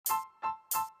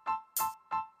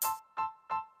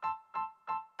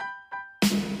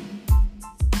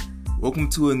Welcome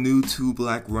to a new Two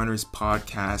Black Runners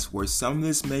podcast where some of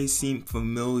this may seem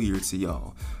familiar to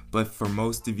y'all, but for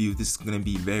most of you, this is going to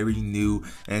be very new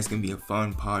and it's going to be a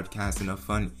fun podcast and a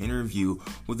fun interview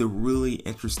with a really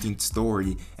interesting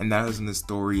story, and that is in the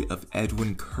story of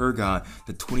Edwin Kurgat,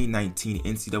 the 2019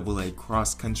 NCAA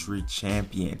cross-country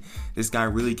champion. This guy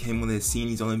really came on the scene.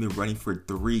 He's only been running for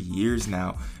 3 years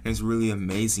now, and it's really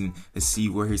amazing to see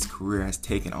where his career has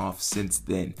taken off since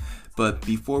then. But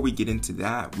before we get into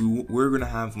that, we're going to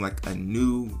have like a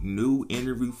new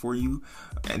interview for you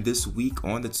and this week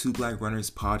on the Two Black Runners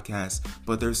podcast,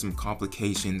 but there's some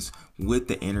complications with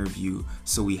the interview,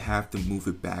 so we have to move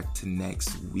it back to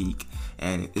next week.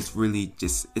 And it's really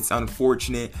it's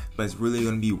unfortunate, but it's really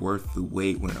going to be worth the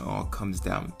wait when it all comes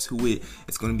down to it.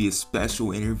 It's going to be a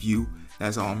special interview.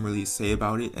 That's all I'm really say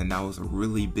about it, and that was a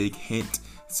really big hint.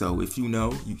 So if you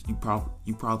know, you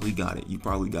probably got it. You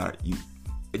probably got it.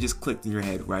 It just clicked in your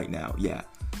head right now. Yeah,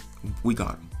 we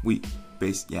got him.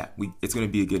 It's gonna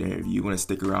be a good interview. You want to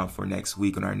stick around for next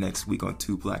week on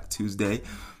Two Black Tuesday.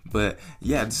 But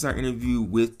yeah, this is our interview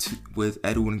with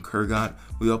Edwin Kurgat.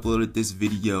 We uploaded this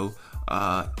video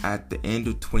at the end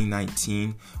of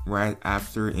 2019, right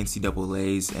after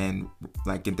NCAA's and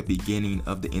like at the beginning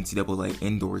of the NCAA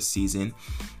indoor season.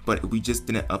 But we just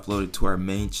didn't upload it to our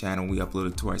main channel. We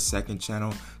uploaded it to our second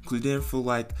channel because we didn't feel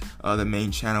like the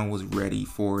main channel was ready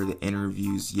for the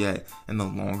interviews yet and the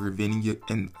longer video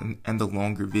and the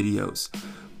longer videos.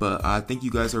 But I think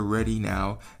you guys are ready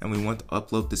now, and we want to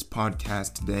upload this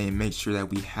podcast today and make sure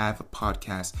that we have a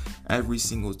podcast every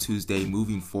single Tuesday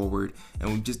moving forward.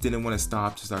 And we just didn't want to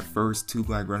stop just our first Two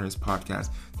Black Runners podcast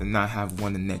to not have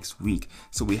one the next week.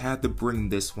 So we had to bring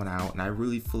this one out, and I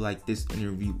really feel like this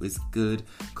interview is good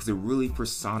because it really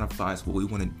personifies what we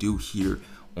want to do here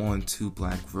on Two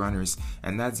Black Runners,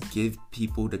 and that's give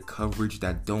people the coverage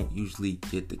that don't usually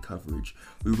get the coverage.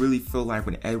 We really feel like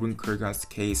when Edwin Kurgat's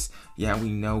case, yeah, we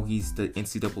know he's the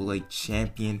NCAA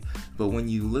champion, but when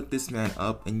you look this man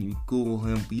up and you Google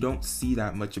him, you don't see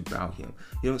that much about him.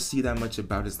 You don't see that much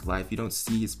about his life. You don't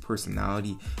see his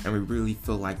personality, and we really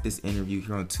feel like this interview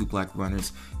here on Two Black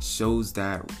Runners shows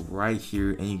that right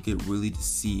here, and you get really to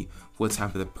see what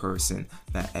type of the person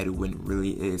that Edwin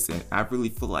really is. And I really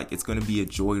feel like it's going to be a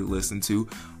joy to listen to.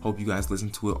 Hope you guys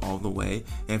listen to it all the way.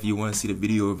 And if you want to see the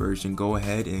video version, go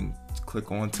ahead and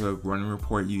click on to Running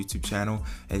Report YouTube channel,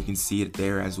 and you can see it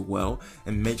there as well.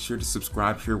 And make sure to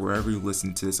subscribe here wherever you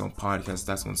listen to this on podcasts.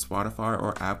 That's on Spotify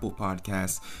or Apple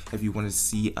Podcasts. If you want to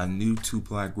see a new Two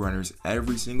Black Runners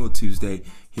every single Tuesday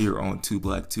here on Two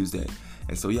Black Tuesday.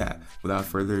 And so yeah, without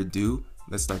further ado,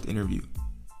 let's start the interview.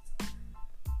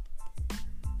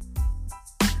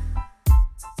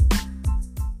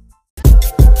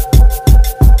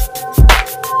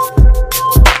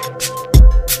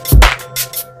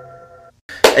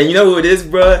 And you know who it is,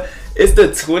 bruh? It's the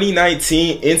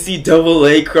 2019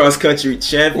 NCAA cross country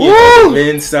champion on the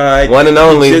men's side. One and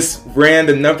only. He just ran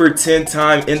the number 10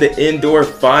 time in the indoor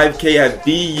 5K at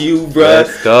BU, bruh.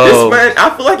 Let's go. This man,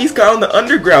 I feel like he's kind of on the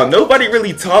underground. Nobody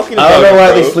really talking about him. I don't know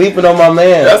why they sleeping on my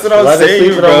man. That's what I'm saying, they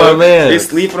sleeping bro. on my man. They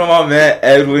sleeping on my man,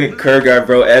 Edwin Kurgat,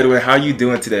 bro. Edwin, how you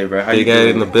doing today, bro? How Big you Ed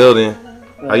doing? in the building.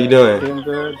 How you doing? Doing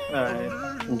good.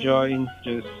 Enjoying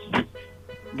just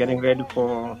getting ready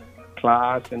for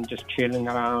class and just chilling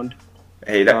around.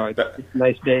 Hey, it's a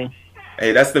nice day.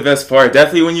 Hey, that's the best part.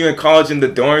 Definitely when you're in college in the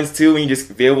dorms too, when you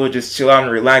just be able to just chill out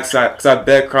and relax. Because I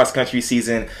bet cross country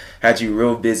season had you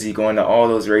real busy going to all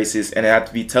those races, and it had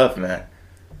to be tough, man.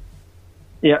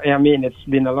 Yeah, I mean, it's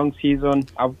been a long season.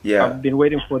 I've been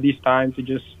waiting for this time to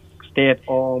just stay at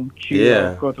home,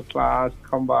 chill, go to class,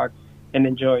 come back, and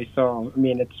enjoy. So, I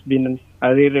mean, it's been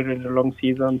a really, really long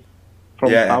season from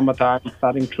summertime,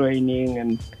 starting training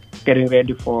and getting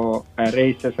ready for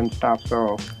races and stuff.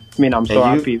 So, I mean, I'm so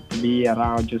happy to be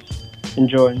around, just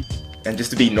enjoying. And just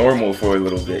to be normal for a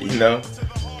little bit, you know?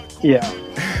 Yeah.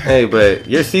 Hey, but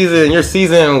your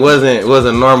season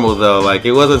wasn't normal though. Like,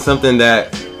 it wasn't something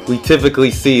that we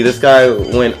typically see. This guy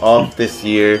went off this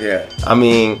year. Yeah. I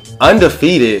mean,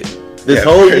 undefeated this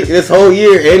whole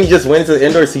year, and he just went into the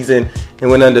indoor season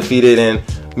and went undefeated. And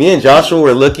me and Joshua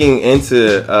were looking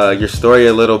into your story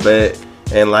a little bit,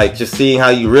 and like just seeing how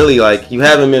you really you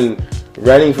haven't been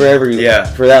running for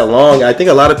that long. I think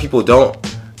a lot of people don't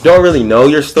really know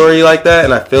your story like that,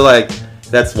 and I feel like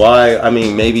that's why. I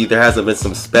mean, maybe there hasn't been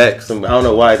some I don't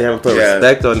know why they haven't put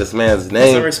respect on this man's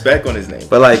name. Some respect on his name.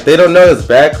 But like they don't know his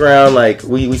background. Like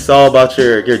we saw about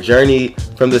your journey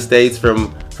from the States,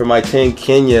 from I-10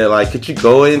 Kenya. Like, could you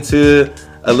go into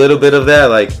a little bit of that?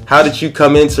 Like, how did you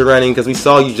come into running? Because we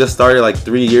saw you just started like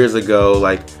 3 years ago.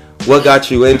 Like, what got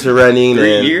you into running?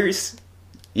 3 years?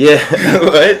 Yeah.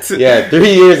 What? Yeah,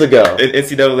 3 years ago.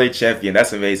 NCAA champion.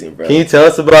 That's amazing, bro. Can you tell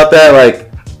us about that? Like,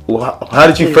 how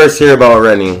did you first hear about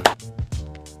running?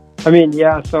 I mean,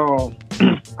 yeah, so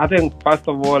I think first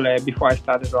of all, before I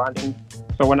started running,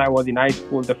 so when I was in high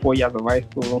school, the 4 years of high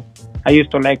school, I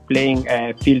used to like playing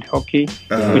field hockey,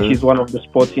 which is one of the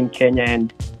sports in Kenya,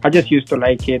 and I just used to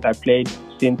like it. I played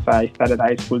since I started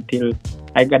high school till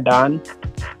I got done.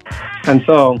 And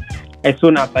so as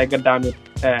soon as I got done with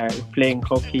playing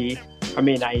hockey, I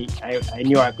mean, I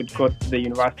knew I could go to the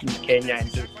university in Kenya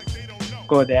and just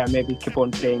go there, maybe keep on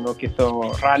playing hockey.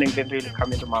 So running didn't really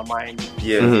come into my mind.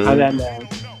 Yeah. And then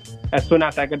as soon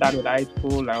as I got done with high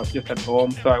school, I was just at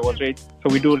home. So I was ready. So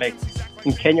we do like,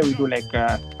 in Kenya, we do like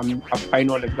a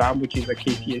final exam, which is a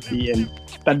KCSE, and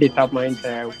that determines,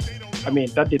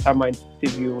 that determines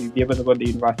if you will be able to go to the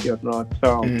university or not.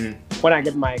 So when I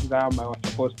get my exam, I was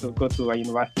supposed to go to a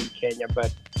university in Kenya,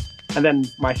 and then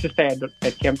my sister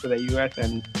had came to the US,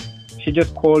 and she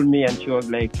just called me and she was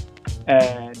like,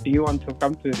 do you want to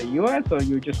come to the US or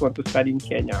you just want to study in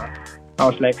Kenya? I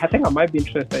was like, I think I might be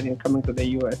interested in coming to the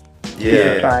US.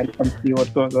 Yeah. Try and come see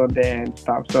what goes on there and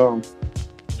stuff. So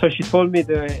she told me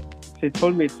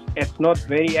it's not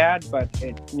very hard, but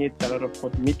it needs a lot of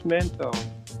commitment. So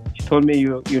she told me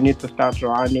you need to start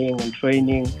running and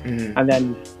training, and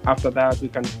then after that we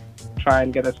can try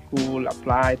and get a school,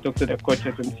 apply, talk to the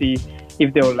coaches and see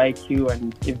if they will like you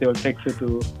and if they will take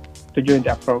you to join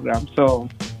their program. So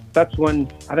that's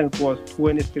when, I think it was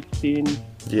 2016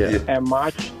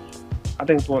 March. I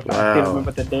think it was, I still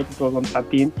remember the date, it was on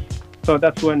 13th. So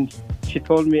that's when she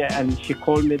told me, and she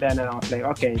called me then, and I was like,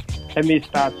 okay, let me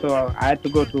start. So I had to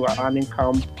go to a running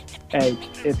camp.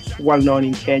 It's well known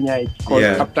in Kenya. It's called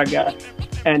Kaptagat,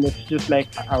 and it's just like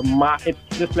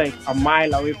a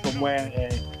mile away from where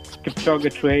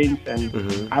Kipchoge trains,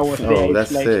 and I was there.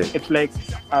 It's like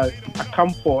a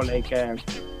camp for like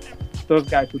those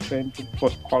guys who train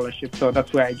for scholarship. So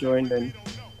that's where I joined, and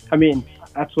I mean,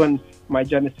 that's when my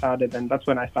journey started, and that's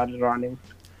when I started running.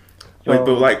 So, wait,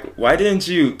 but like, why didn't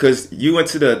you? Because you went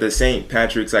to the St.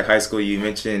 Patrick's like high school. You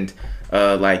mentioned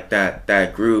like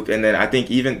that group, and then I think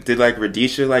even did like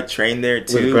Radisha like train there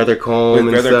too with Brother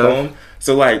Combe.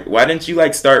 So like, why didn't you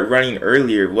like start running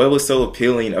earlier? What was so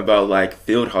appealing about like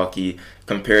field hockey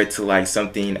compared to like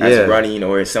something as running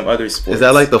or some other sports? Is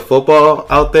that like the football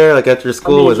out there, like at your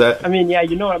school? Was that? I mean, yeah,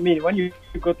 you know what I mean. When you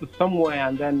go to somewhere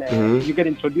and then you get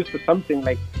introduced to something,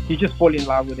 like you just fall in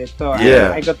love with it. So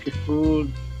I got to school,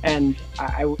 and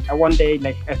I one day,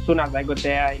 like as soon as I got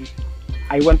there,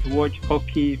 I went to watch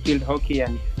hockey, field hockey,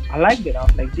 and I liked it. I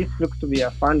was like, this looks to be a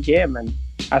fun game, and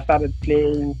I started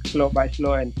playing slow by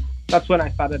slow, and that's when I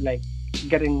started like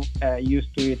getting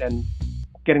used to it and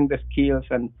getting the skills,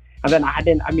 and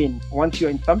then once you're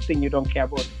in something, you don't care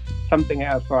about something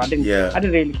else. So I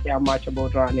didn't really care much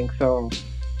about running. So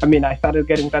I mean, I started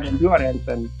getting that endurance,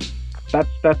 and that's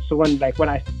when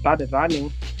I started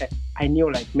running, I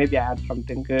knew like maybe I had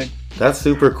something good. That's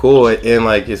super cool, and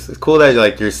like it's cool that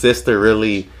like your sister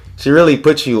really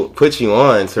put you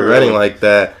on to running like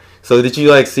that. So did you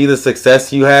like see the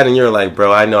success you had, and you're like,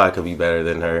 bro, I know I could be better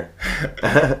than her?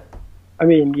 I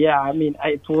mean, yeah. I mean,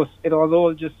 it was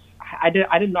all just I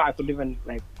didn't know I could even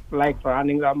like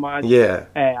running that much. Yeah.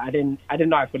 I didn't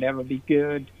know I could ever be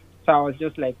good. So I was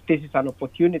just like, this is an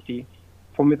opportunity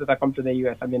for me to come to the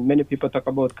US. I mean, many people talk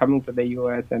about coming to the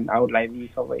US and outline this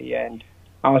over here, and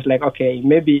I was like, okay,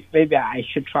 maybe I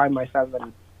should try myself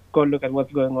and go look at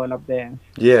what's going on up there.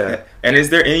 Yeah. And is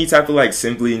there any type of like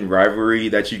sibling rivalry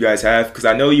that you guys have? Because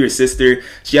I know your sister,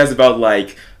 she has about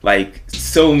like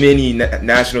so many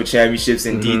national championships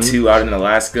in D2 out in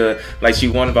Alaska. Like she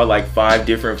won about like 5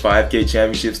 different 5K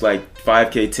championships, like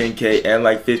 5K, 10K, and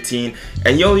like 15.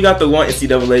 And you only got the one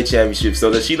NCAA championship.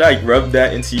 So does she like rub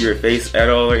that into your face at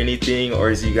all or anything? Or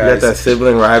is you guys... You got that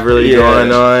sibling rivalry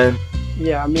going on?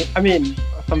 Yeah, I mean,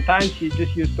 sometimes she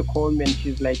just used to call me and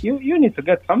she's like, you need to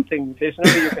get something. There's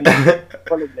no way you can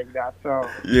call it like that. So,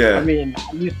 yeah. I mean,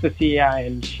 I used to see her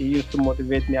and she used to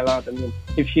motivate me a lot. I mean,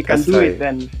 if she can do it,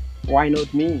 then why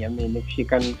not me? I mean, if she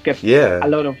can get a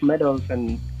lot of medals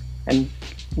and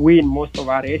win most of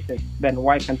our races, then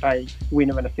why can't I win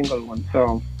even a single one?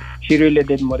 So she really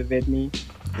did motivate me.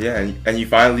 Yeah, and you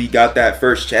finally got that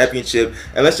first championship.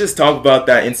 And let's just talk about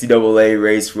that NCAA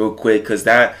race real quick, because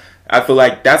that, I feel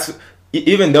like that's...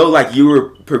 Even though like you were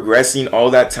progressing all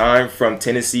that time from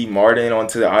Tennessee Martin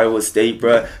onto the Iowa State,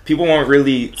 bruh, people weren't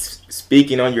really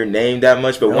speaking on your name that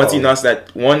much. But once you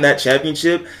won that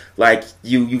championship, like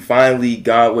you finally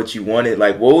got what you wanted.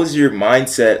 Like, what was your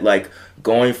mindset like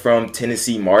going from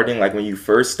Tennessee Martin, like when you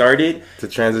first started, to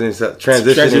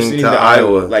transitioning to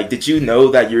Iowa. Like, did you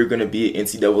know that you were going to be an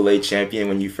NCAA champion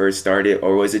when you first started,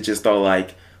 or was it just all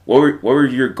like, what were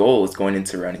your goals going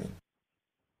into running?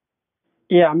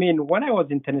 Yeah, I mean, when I was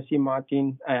in Tennessee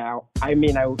Martin,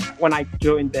 when I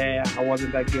joined there, I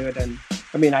wasn't that good, and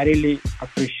I mean, I really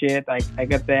appreciate. I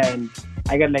got there and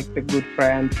I got like the good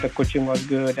friends. The coaching was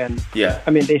good, and yeah,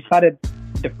 I mean, they started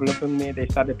developing me. They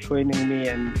started training me,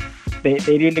 and they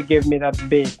really gave me that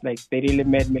base. Like, they really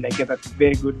made me like get that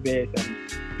very good base.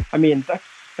 And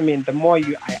the more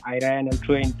I ran and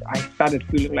trained, I started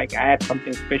feeling like I had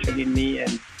something special in me,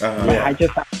 and I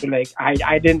just have to like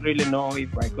I didn't really know if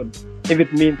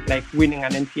it means like winning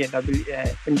an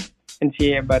NCAA,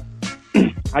 but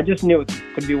I just knew it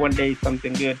could be one day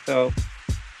something good. So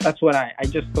that's what I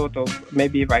just thought of.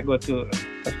 Maybe if I go to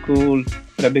a school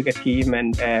with a bigger team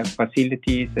and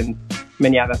facilities and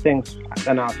many other things,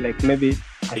 then I was like, maybe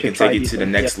I should take it to the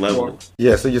next level.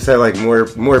 Yeah, so you said like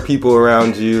more people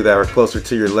around you that were closer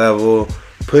to your level,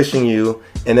 pushing you.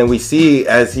 And then we see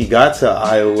as he got to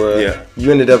Iowa,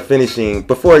 you ended up finishing,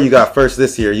 before you got first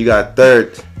this year, you got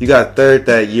third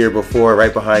that year before,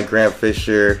 right behind Grant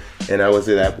Fisher, and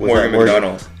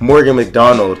Morgan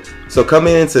McDonald. So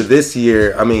coming into this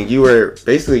year, I mean, you were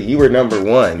number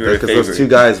one because those two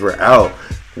guys were out.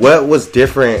 What was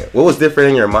different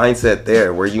in your mindset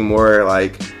there? Were you more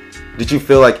like, did you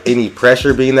feel like any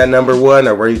pressure being that number one,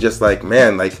 or were you just like,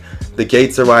 man, like the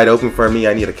gates are wide open for me,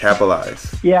 I need to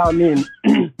capitalize? Yeah, I mean,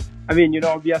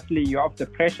 obviously you have the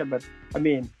pressure, but I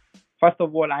mean, first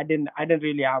of all, I didn't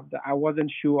really have I wasn't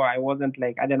sure. I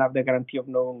didn't have the guarantee of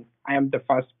knowing I am the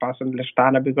first person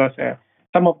starter, because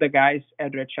some of the guys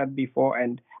had redshirt before,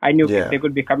 and I knew they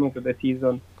could be coming to the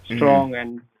season strong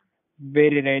and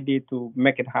very ready to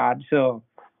make it hard. So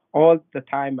all the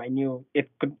time I knew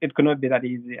it could not be that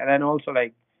easy. And then also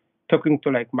like talking to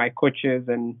like my coaches,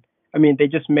 and I mean, they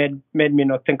just made me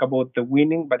not think about the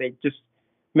winning, but they just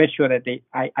made sure that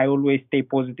I always stay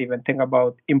positive and think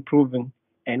about improving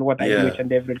and what I do each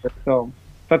and every day. So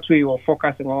that's what we were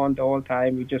focusing on the whole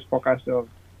time. We just focused on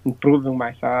improving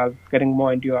myself, getting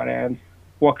more endurance,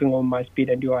 working on my speed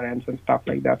endurance and stuff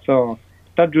like that. So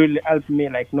that really helped me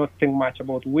like not think much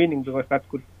about winning, because that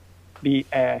could be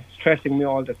stressing me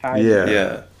all the time.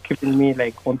 Keeping me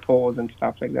like on toes and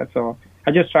stuff like that. So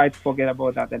I just try to forget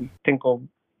about that and think of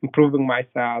improving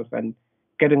myself and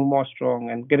getting more strong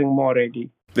and getting more ready.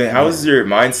 Then how has your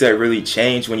mindset really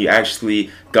changed when you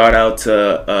actually got out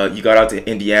to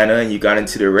Indiana and you got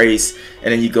into the race,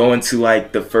 and then you go into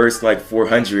like the first like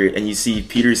 400 and you see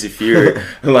Peter Safir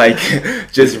like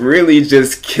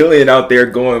just killing out there,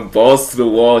 going balls to the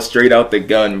wall, straight out the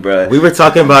gun, bro. We were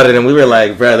talking about it and we were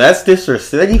like, bro, that's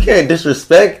disrespect. You can't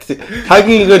disrespect. How can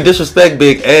you go disrespect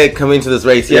Big Ed coming into this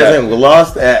race? He hasn't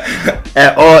lost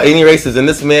at all any races, and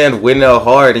this man went out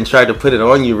hard and tried to put it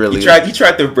on you. Really, he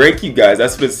tried to break you guys.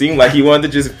 That's what it seemed like. He wanted to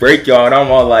just break y'all, and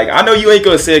I'm all like, I know you ain't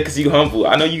gonna say it because you humble.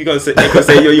 I know you ain't gonna say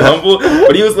yo, you humble,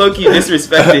 but he was low key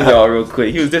disrespecting y'all real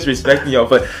quick. He was disrespecting y'all.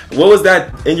 But what was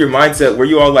that in your mindset? Were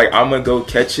you all like, I'm gonna go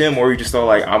catch him, or were you just all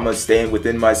like, I'm gonna stay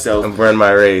within myself and run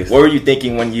my race? What were you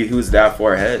thinking when he was that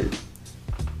far ahead?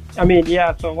 I mean,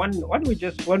 yeah. So when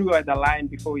we were at the line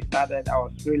before we started, I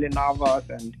was really nervous,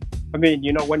 and I mean,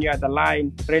 when you're at the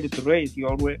line ready to race,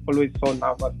 you're always so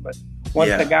nervous. But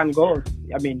once the gun goes,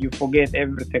 I mean, you forget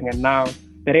everything, and now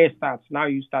the race starts. Now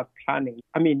you start planning.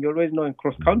 I mean, you always know in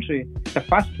cross country, the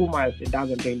first 2 miles, it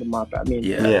doesn't really matter. I mean,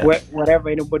 wherever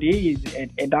anybody is,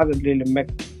 it doesn't really make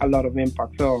a lot of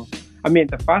impact. So, I mean,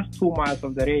 the first 2 miles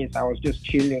of the race, I was just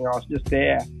chilling. I was just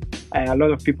there. A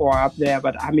lot of people were up there,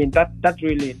 but I mean, that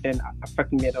really didn't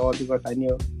affect me at all, because I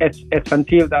knew it's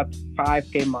until that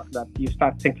 5K mark that you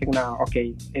start thinking now,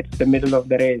 okay, it's the middle of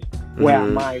the race. Where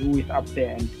am I? Who is up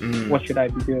there? And what should I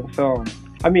be doing? So,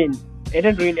 I mean, it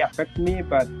didn't really affect me,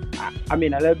 but I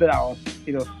mean, a little bit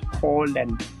it was cold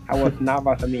and I was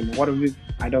nervous. I mean, what if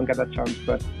I don't get a chance?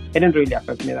 But it didn't really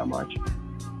affect me that much.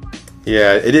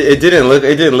 Yeah, it didn't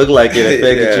look like it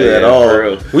affected you at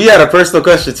all. We had a personal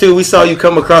question too. We saw you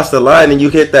come across the line and you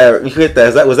hit that.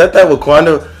 Was that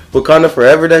Wakanda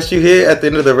Forever that you hit at the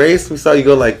end of the race? We saw you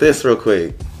go like this real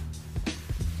quick.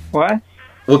 What?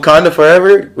 Wakanda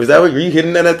Forever? Were you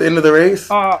hitting that at the end of the race?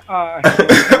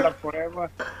 Wakanda Forever?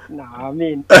 No, I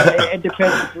mean, it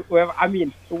depends. I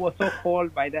mean, it was so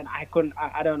cold by then. I couldn't.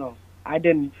 I don't know. I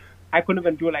couldn't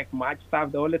even do like much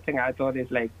stuff. The only thing I thought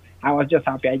is like, I was just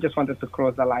happy. I just wanted to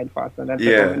cross the line fast and then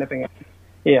think of anything else.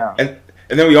 Yeah.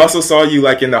 And then we also saw you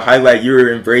like in the highlight, you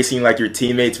were embracing like your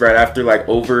teammates right after like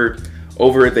over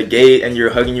over the gate and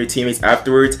you're hugging your teammates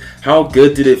afterwards, how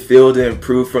good did it feel to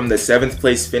improve from the 7th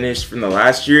place finish from the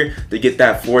last year to get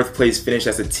that 4th place finish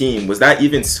as a team? Was that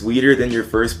even sweeter than your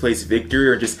 1st place victory,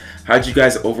 or just how did you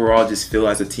guys overall just feel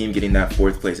as a team getting that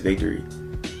 4th place victory?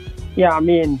 Yeah, I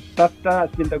mean, that has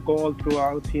been the goal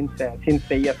throughout since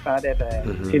the year started,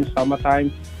 since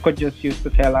summertime. Coach just used to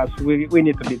tell us we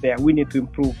need to be there, we need to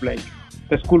improve. Like,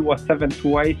 the school was 7th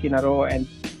twice in a row, and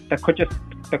the coach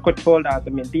told us, I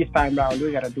mean, this time round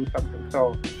we gotta do something.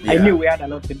 So I knew we had a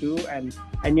lot to do, and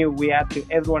I knew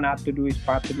everyone had to do his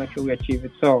part to make sure we achieve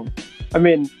it. So, I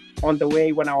mean, on the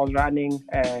way when I was running,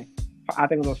 I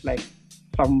think it was like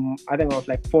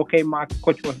 4K mark.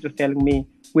 Coach was just telling me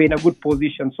we're in a good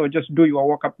position, so just do your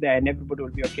work up there, and everybody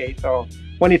will be okay. So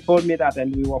when he told me that,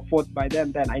 and we were 4th by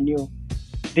then I knew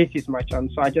this is my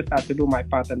chance. So I just had to do my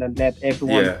part and then let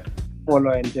everyone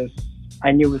follow, and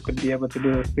I knew we could be able to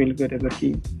do really good as a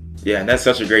team. Yeah, and that's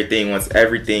such a great thing once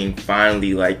everything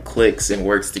finally like clicks and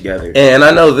works together. And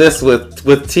I know this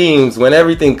with teams, when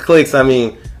everything clicks, I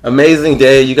mean, amazing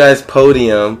day, you guys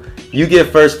podium, you get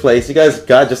 1st place, you guys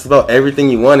got just about everything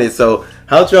you wanted. So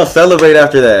how'd y'all celebrate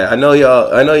after that? I know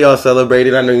y'all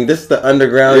celebrated. I mean, this is the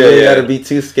underground. You ain't gotta be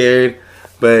too scared.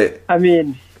 But I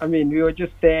mean, we were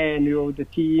just there and we were with the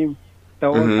team the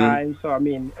whole time. So I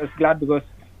mean, I was glad because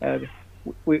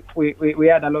we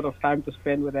had a lot of time to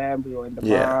spend with them. We were in the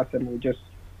bars and we were just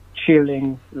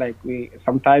chilling. Like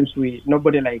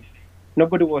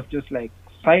nobody was just like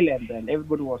silent, and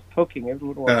everybody was talking.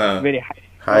 Everybody was very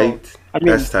hyped. So, I mean,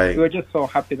 that's tight. We were just so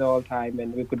happy the whole time,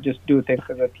 and we could just do things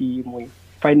as a team. We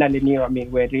finally knew, I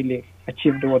mean, we really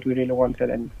achieved what we really wanted,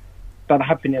 and that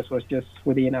happiness was just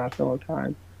within us the whole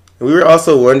time. We were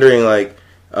also wondering, like,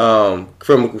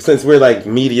 since we're like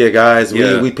media guys,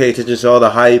 we pay attention to all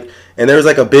the hype, and there was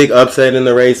like a big upset in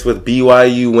the race with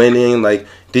BYU winning. Like,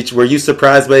 were you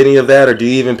surprised by any of that, or do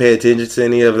you even pay attention to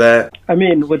any of that? I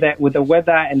mean, with the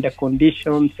weather and the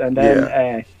conditions, and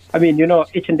then I mean, you know,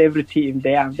 each and every team,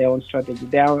 they have their own strategy,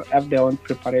 they have their own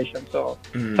preparation. So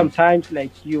sometimes,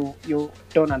 like, you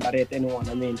don't underrate anyone.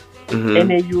 I mean,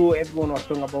 NAU, everyone was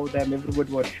talking about them, everybody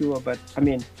was sure, but I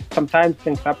mean, sometimes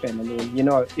things happen. I mean, you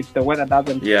know, if the weather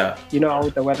doesn't, you know how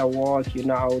the weather was, you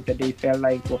know how the day felt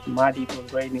like, it was muddy, it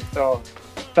was raining. So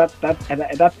at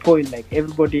that point, like,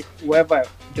 everybody, whoever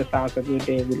just has a good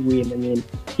day will win. I mean,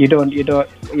 you don't even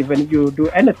if you do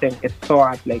anything, it's so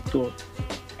hard, like, to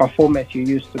perform as you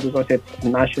used to, because it's a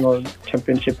national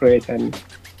championship race, and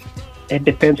it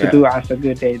depends to do as a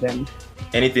good day. Then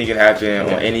anything can happen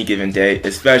on any given day,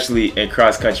 especially in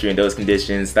cross country in those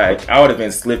conditions. Like, I would have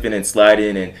been slipping and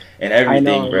sliding and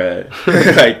everything, bro.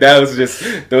 Like,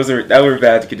 that were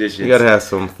bad conditions. You gotta have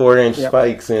some 4-inch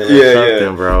spikes in or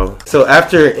something, bro. So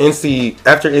after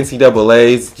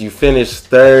NCAA's, you finished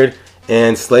 3rd,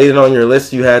 and slated on your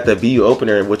list you had the BU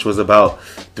opener, which was about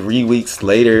 3 weeks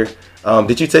later.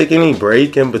 Did you take any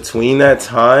break in between that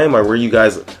time, or were you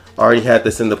guys already had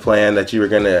this in the plan that you were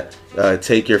going to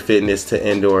take your fitness to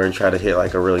indoor and try to hit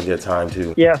like a really good time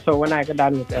too? Yeah, so when I got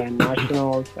done with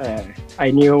nationals,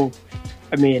 I knew,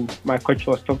 I mean, my coach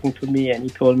was talking to me and he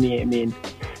told me, I mean,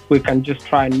 we can just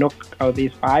try and knock out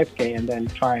these 5K and then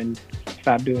try and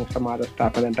start doing some other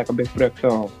stuff and then take a big break.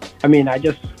 So, I mean, I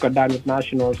just got done with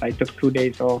nationals. I took 2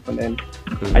 days off and then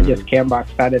I just came back,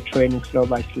 started training slow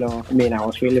by slow. I mean, I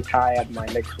was really tired. My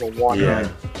legs were worn out.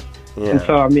 And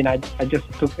so, I mean, I just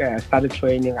started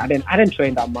training. I didn't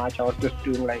train that much. I was just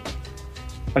doing like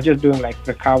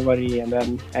recovery, and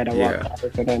then had a workout,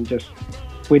 and then just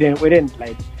we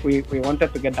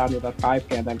wanted to get done with a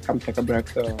 5K and then come take a break.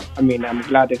 So, I mean, I'm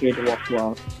glad it really worked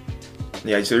well.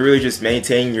 Yeah, so really just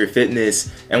maintaining your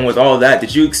fitness. And with all that,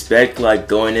 did you expect, like,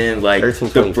 going in, like,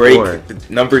 the break,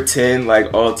 number 10,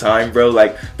 like, all time, bro?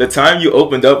 Like, the time you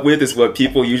opened up with is what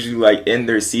people usually, like, end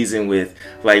their season with.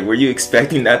 Like, were you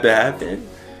expecting that to happen?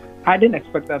 I didn't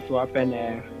expect that to happen.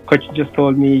 Coach just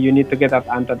told me, you need to get up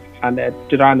to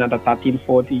run under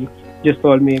 1340. Just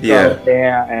told me, go out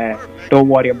there, don't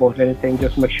worry about anything,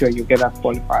 just make sure you get up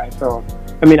qualified. So,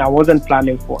 I mean, I wasn't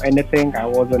planning for anything, I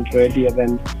wasn't ready, and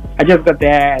then I just got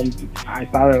there and I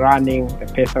started running. The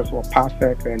paces were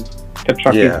perfect and the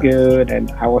track is good,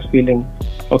 and I was feeling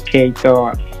okay. So,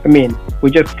 I mean, we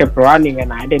just kept running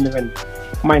and I didn't even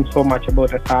mind so much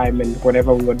about the time and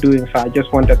whatever we were doing. So I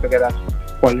just wanted to get that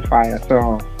qualifier.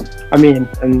 So, I mean,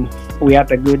 and we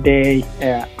had a good day,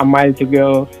 a mile to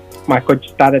go. My coach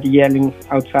started yelling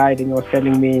outside and he was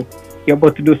telling me, you're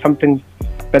about to do something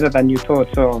better than you thought.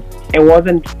 So it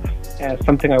wasn't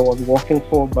something I was working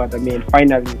for, but I mean,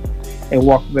 finally it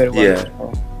worked very well. Yeah.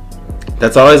 So.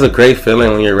 That's always a great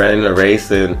feeling when you're running a race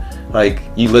and like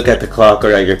you look at the clock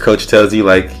or like your coach tells you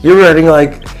like you're running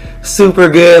like super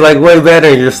good, like way better,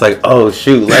 and you're just like, oh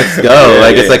shoot, let's go.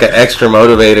 It's like an extra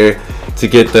motivator to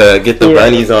get the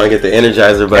bunnies on, get the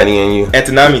Energizer bunny in you, and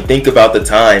to not even think about the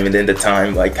time, and then the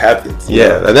time like happens.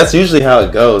 And that's usually how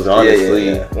it goes,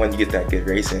 honestly. When you get that good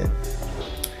race in.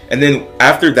 And then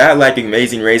after that like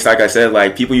amazing race, like I said,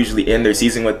 like people usually end their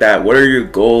season with that. What are your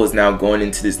goals now going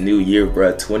into this new year,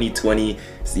 bro? 2020,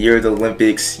 it's the year of the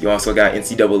Olympics. You also got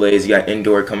NCAAs, you got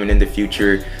indoor coming in the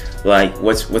future. Like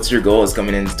what's your goals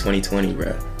coming into 2020,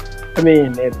 bro? I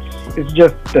mean, it's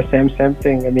just the same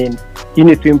thing. I mean, you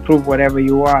need to improve whatever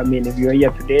you are. I mean, if you're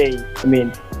here today, I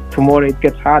mean, tomorrow it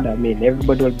gets harder. I mean,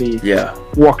 everybody will be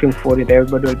working for it.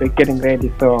 Everybody will be getting ready.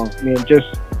 So, I mean,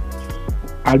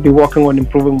 I'll be working on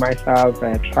improving myself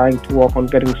and trying to work on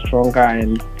getting stronger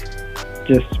and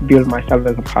just build myself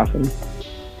as a person.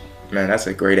 Man, that's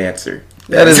a great answer.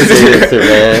 That is a great answer,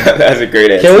 man. That's a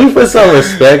great answer. Can we put some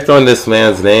respect on this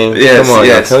man's name? Yes, come on,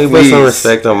 yes, can we put some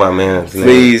respect on my man's name?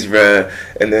 Please, bro.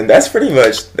 And then that's pretty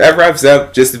much, that wraps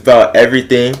up just about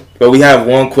everything. But we have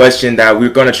one question that we're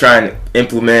going to try and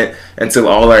implement into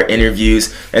all our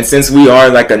interviews. And since we are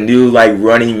like a new like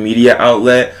running media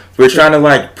outlet, we're trying to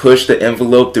like push the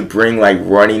envelope to bring like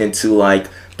running into like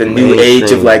the new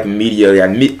age of like media,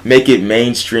 make it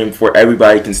mainstream for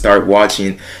everybody can start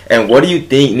watching. And what do you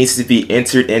think needs to be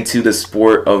entered into the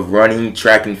sport of running,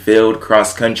 track and field,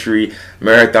 cross country,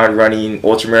 marathon running,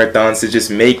 ultra marathons to just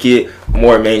make it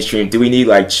more mainstream? Do we need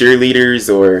like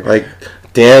cheerleaders or like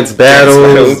dance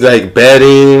battles, like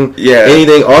betting,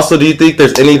 anything? Also, do you think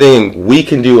there's anything we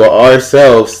can do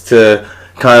ourselves to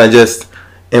kind of just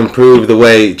improve the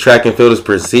way track and field is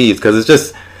perceived? Because it's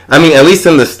just, I mean, at least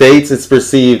in the States, it's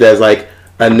perceived as like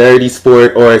a nerdy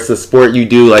sport, or it's a sport you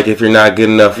do like if you're not good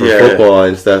enough for football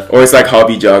and stuff. Or it's like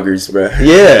hobby joggers, bro.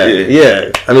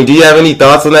 Yeah. I mean, do you have any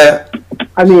thoughts on that?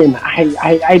 I mean,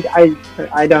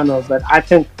 I don't know, but I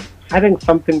think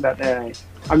something that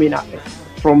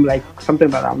from like something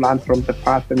that I've learned from the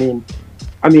past. I mean,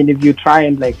 if you try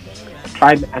and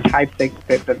hype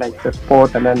the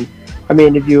sport, and then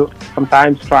if you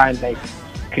sometimes try and like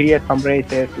create some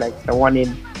races like the one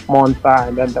in Monza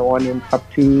and then the one in Sub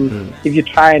 2, if you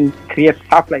try and create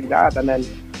stuff like that, and then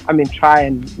try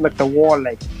and make the world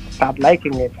like start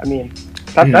liking it.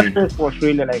 That race was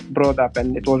really like brought up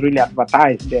and it was really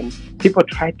advertised, and people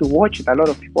tried to watch it. A lot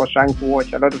of people are trying to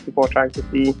watch, a lot of people are trying to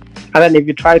see. And then if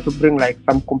you try to bring like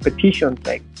some competitions,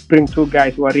 like bring two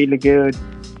guys who are really good,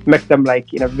 make them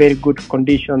like in a very good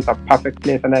conditions, a perfect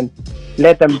place, and then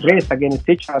let them race against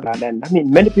each other. And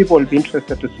many people will be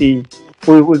interested to see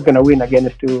who's going to win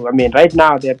against two. Right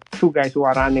now there are two guys who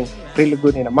are running really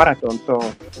good in a marathon,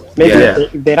 so maybe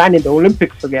if they run in the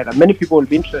Olympics together, many people will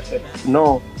be interested to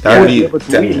know who will be able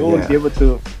to win, who will be able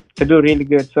to do really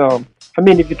good. So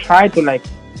if you try to like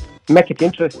make it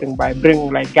interesting by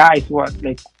bringing like guys who are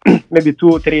like maybe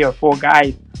 2, 3 or 4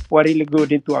 guys who are really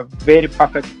good into a very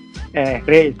perfect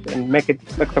race, and make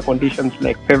the conditions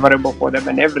like favorable for them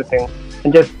and everything,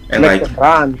 and just make like, them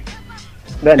run.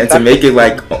 Then and to make it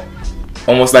like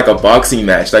almost like a boxing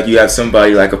match, like you have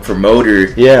somebody like a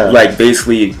promoter, like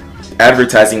basically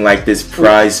advertising like this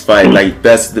prize fight, like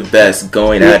best of the best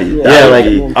going at it.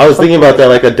 I was thinking about that,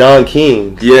 like a Don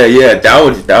King.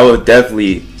 That would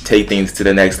definitely take things to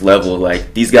the next level.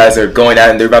 Like these guys are going out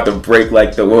and they're about to break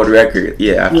like the world record.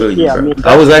 I feel you, bro.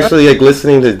 I was actually like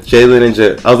listening to Jalen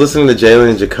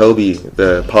and Jacoby,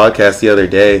 the podcast the other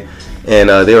day, and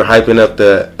they were hyping up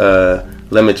the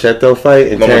Lomachenko fight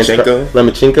and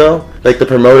Lomachenko. Like the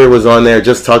promoter was on there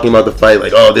just talking about the fight,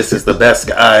 like, oh, this is the best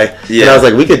guy. And I was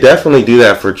like, we could definitely do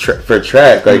that for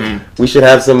track. Like we should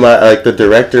have some like the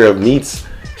director of meets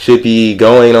should be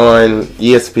going on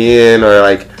ESPN or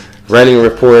like Running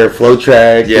Report, Flow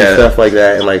Track, and stuff like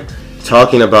that, and like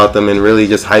talking about them and really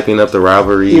just hyping up the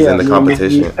rivalries and the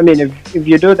competition. If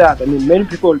you do that, many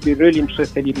people will be really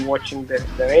interested in watching the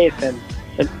race, and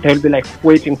they'll be like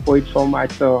waiting for it so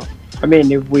much. So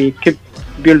if we keep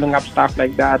building up stuff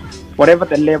like that, whatever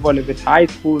the level, if it's high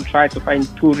school, try to find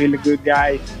 2 really good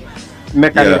guys,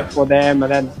 make a race for them,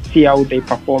 and then see how they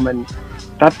perform, and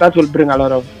that will bring a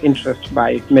lot of interest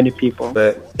by many people.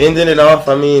 But ending it off,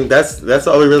 that's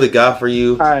all we really got for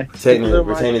you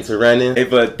pertaining to running. Hey,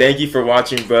 but thank you for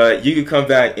watching, but you can come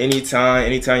back anytime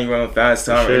you run fast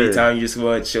time, or anytime you just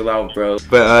want to chill out, bro.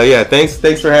 But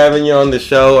thanks for having you on the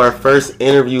show. Our first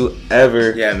interview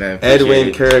ever. Yeah, man.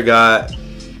 Edwin Kurgat,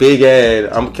 Big Ed.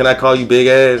 Can I call you Big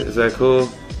Ed? Is that cool?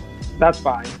 That's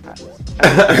fine.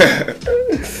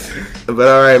 But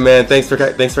all right, man. Thanks for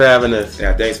having us.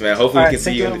 Yeah, thanks, man. Hopefully we can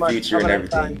see you in the future and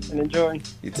everything. And enjoy.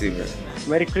 You too, man.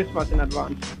 Merry Christmas in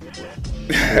advance.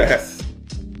 Yes.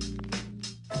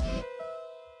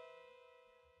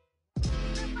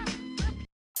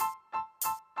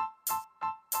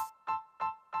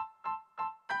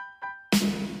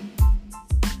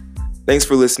 Thanks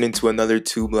for listening to another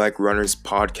Two Black Runners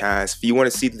podcast. If you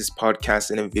want to see this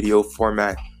podcast in a video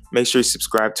format, make sure you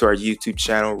subscribe to our YouTube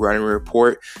channel, Running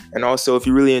Report. And also, if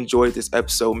you really enjoyed this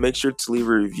episode, make sure to leave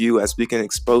a review as we can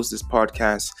expose this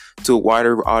podcast to a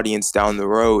wider audience down the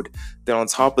road. Then on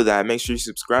top of that, make sure you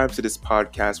subscribe to this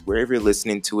podcast wherever you're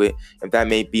listening to it. If that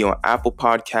may be on Apple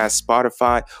Podcasts,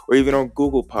 Spotify, or even on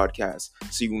Google Podcasts,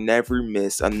 so you never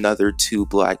miss another Two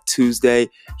Black Tuesday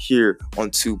here on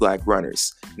Two Black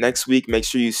Runners. Next week, make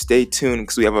sure you stay tuned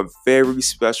because we have a very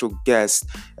special guest,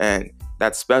 and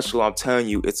that's special, I'm telling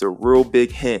you, it's a real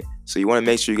big hint. So you want to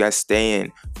make sure you guys stay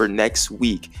in for next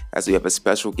week as we have a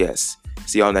special guest.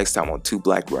 See y'all next time on Two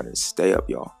Black Runners. Stay up,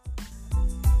 y'all.